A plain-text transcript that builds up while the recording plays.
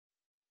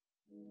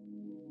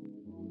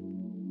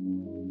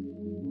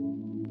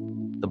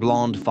The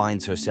blonde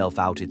finds herself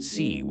out at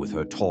sea with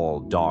her tall,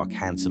 dark,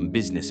 handsome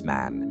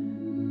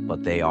businessman,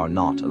 but they are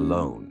not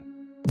alone.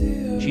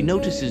 She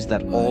notices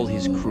that all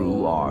his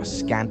crew are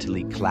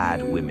scantily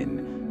clad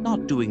women,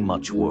 not doing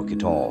much work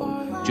at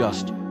all,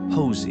 just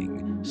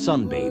posing,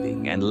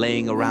 sunbathing, and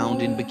laying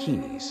around in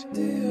bikinis.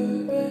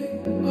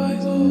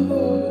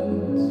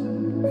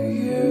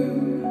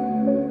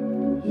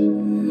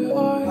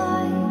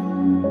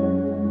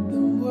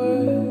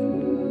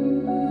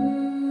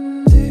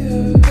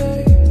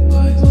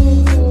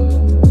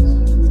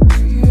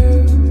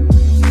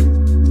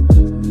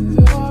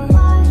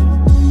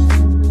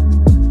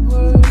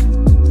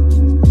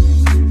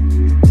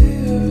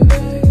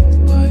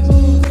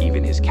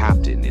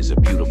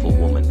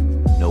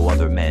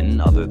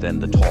 Than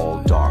the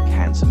tall, dark,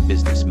 handsome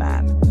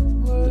businessman.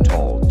 The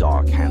tall,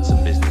 dark,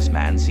 handsome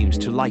businessman seems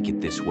to like it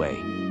this way.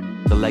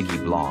 The leggy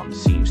blonde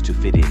seems to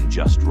fit in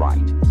just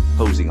right,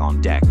 posing on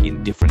deck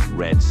in different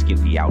red,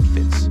 skimpy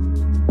outfits.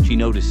 She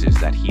notices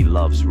that he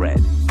loves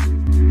red.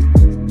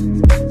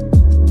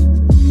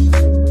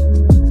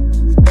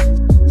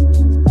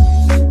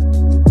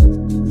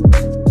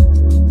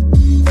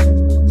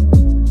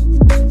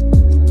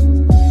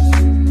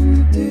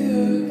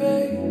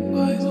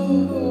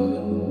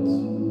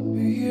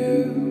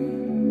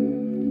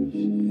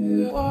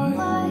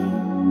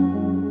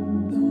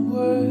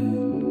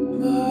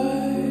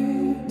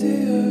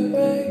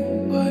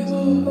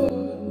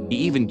 He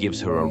even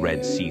gives her a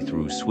red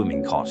see-through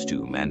swimming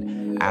costume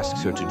and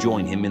asks her to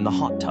join him in the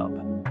hot tub.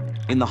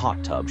 In the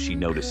hot tub, she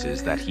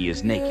notices that he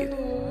is naked.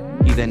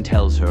 He then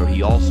tells her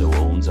he also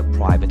owns a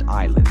private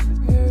island.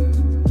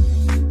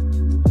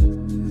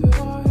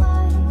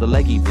 The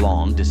leggy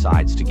blonde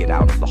decides to get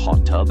out of the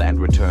hot tub and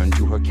return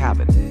to her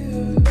cabin.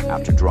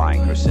 After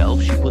drying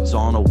herself, she puts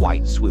on a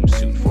white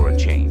swimsuit for a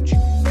change.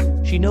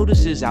 She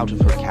notices out of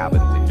her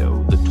cabin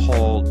window the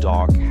tall,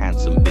 dark,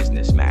 handsome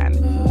businessman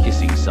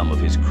kissing some of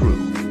his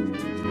crew.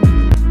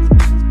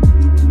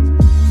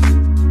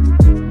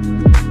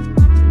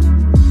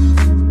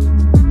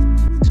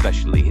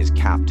 Especially his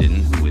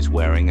captain, who is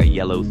wearing a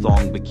yellow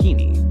thong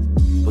bikini.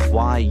 But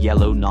why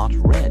yellow, not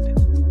red?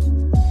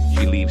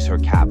 She leaves her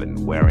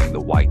cabin wearing the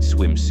white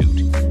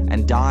swimsuit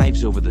and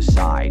dives over the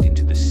side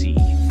into the sea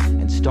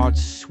and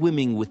starts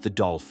swimming with the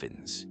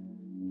dolphins.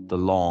 The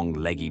long,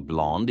 leggy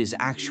blonde is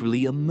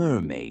actually a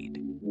mermaid.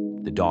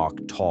 The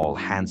dark, tall,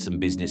 handsome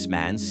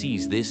businessman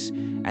sees this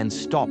and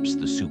stops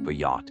the super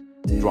yacht,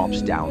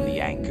 drops down the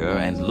anchor,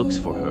 and looks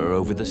for her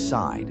over the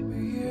side.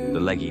 The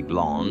leggy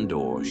blonde,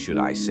 or should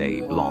I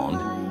say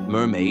blonde,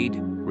 mermaid,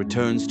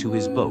 returns to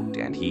his boat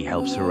and he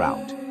helps her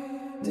out.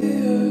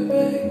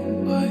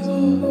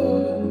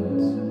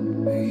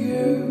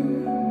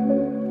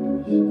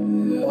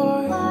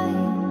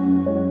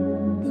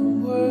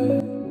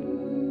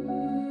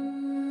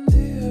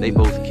 They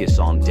both kiss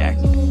on deck,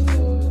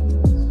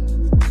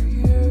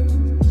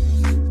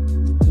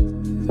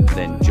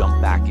 then jump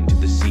back into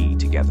the sea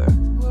together.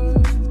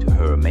 To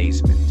her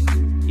amazement,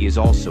 he is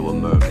also a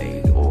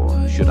mermaid,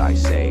 or should I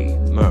say,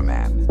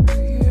 merman,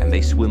 and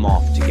they swim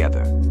off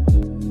together.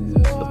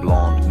 The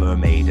blonde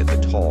mermaid and the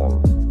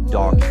tall,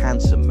 dark,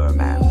 handsome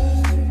merman